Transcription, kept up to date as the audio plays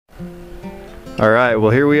Alright, well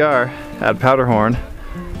here we are at Powderhorn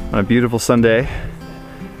on a beautiful Sunday.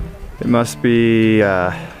 It must be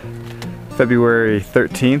February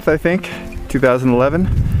 13th, I think, 2011.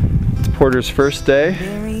 It's Porter's first day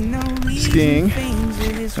skiing,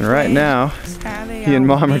 and right now he and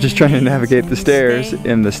Mom are just trying to navigate the stairs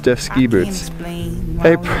in the stiff ski boots.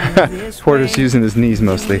 Hey, Porter's using his knees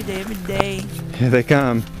mostly. Here they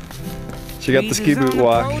come. She got the ski boot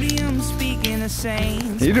walk.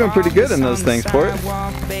 You're doing pretty good in those things, Port.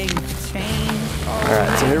 Alright,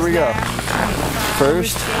 so here we go.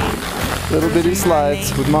 First, little bitty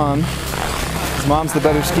slides with Mom. 'Cause Mom's the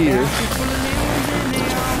better skier.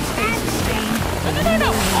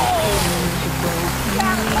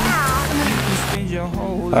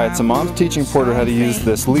 Alright, so Mom's teaching Porter how to use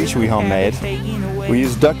this leash we homemade. We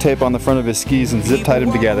used duct tape on the front of his skis and zip tied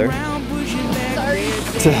them together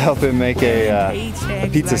to help him make a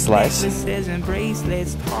pizza slice. So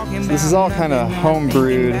this is all kind of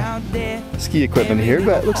home-brewed ski equipment here,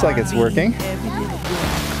 but it looks like it's working.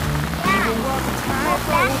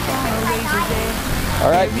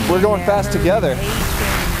 Alright, we're going fast together.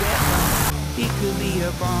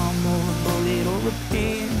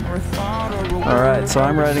 Alright, so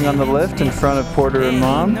I'm riding on the lift in front of Porter and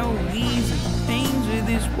Mom.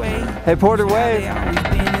 Hey Porter, wave!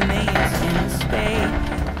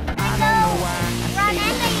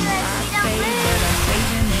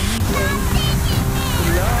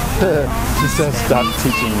 She says stop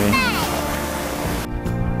teaching me.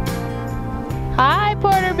 Hi,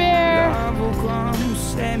 Porter Bear.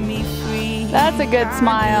 That's a good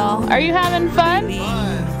smile. Are you having fun? Yay!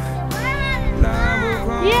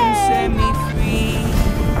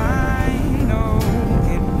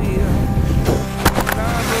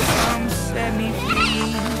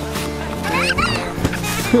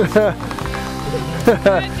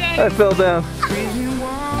 I fell down.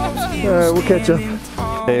 Alright, we'll catch up.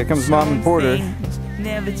 Hey, here comes Mom and Porter.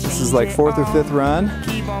 This is like 4th or 5th run.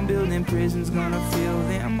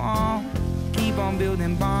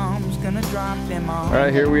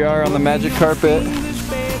 Alright, here we are on the magic carpet.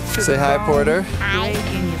 Say hi, Porter. Hi.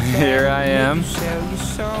 Here I am.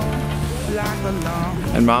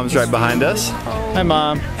 And Mom's right behind us. Hi,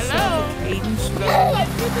 Mom. Hello.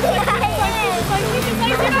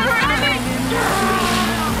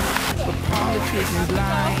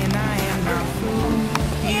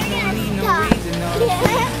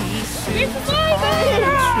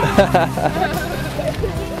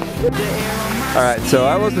 Alright, so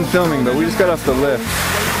I wasn't filming, but we just got off the lift.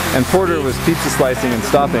 And Porter was pizza slicing and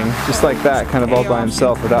stopping, just like that, kind of all by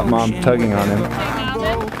himself without Mom tugging on him.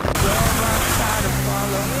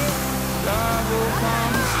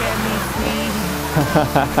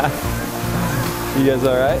 You guys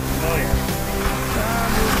alright?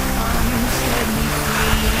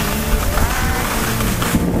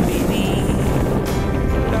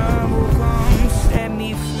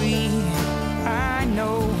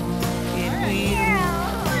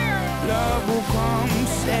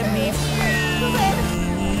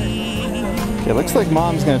 It looks like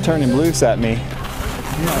Mom's going to turn him loose at me.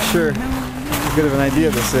 I'm not sure how good of an idea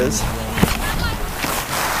this is.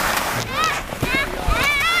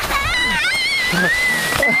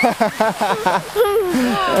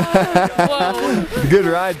 Good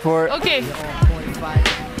ride, Port. Okay.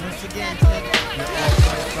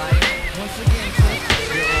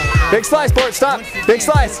 Big slice, Port, stop! Big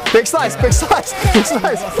slice! Big slice! Big slice! Big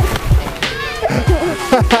slice!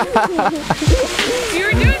 You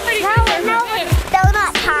were doing pretty good there. No, it's still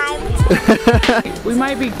not time. We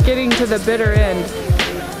might be getting to the bitter end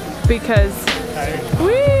because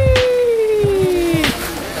whee!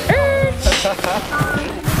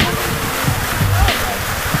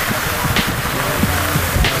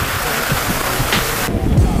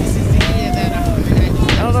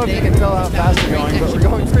 I don't know if you can tell how fast we're going, but we're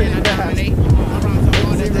going pretty fast.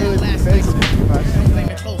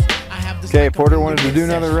 Okay, Porter wanted to do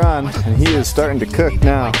another run, and he is starting to cook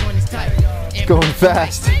now. It's going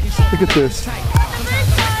fast. Look at this.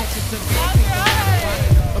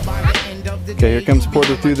 Okay, here comes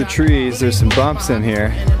Porter through the trees. There's some bumps in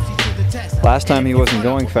here. Last time he wasn't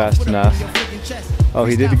going fast enough. Oh,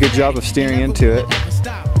 he did a good job of steering into it.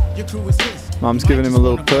 Mom's giving him a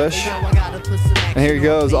little push. And here he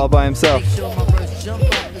goes, all by himself.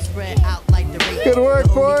 Good work,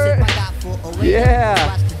 Port!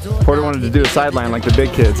 Yeah! Porter wanted to do a sideline like the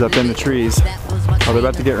big kids up in the trees. Oh, they're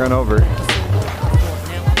about to get run over.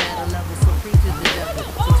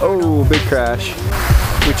 Oh, big crash.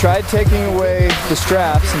 We tried taking away the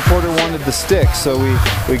straps and Porter wanted the sticks, so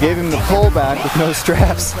we gave him the pull back with no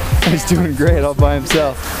straps. He's doing great all by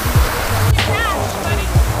himself.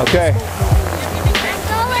 Okay,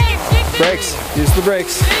 Brakes. Use the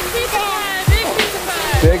brakes. Big pizza pie. Big pizza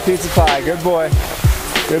pie. Big pizza pie. Good boy.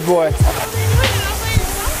 Good boy.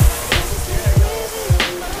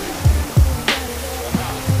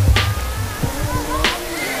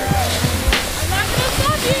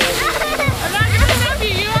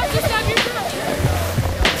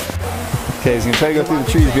 Okay, he's gonna try to go through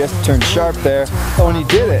the trees, but he has to turn sharp there. Oh, and he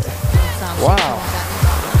did it. Wow.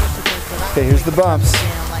 Okay, here's the bumps.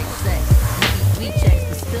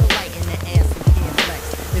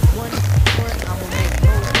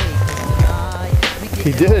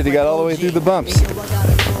 He did it. He got all the way through the bumps.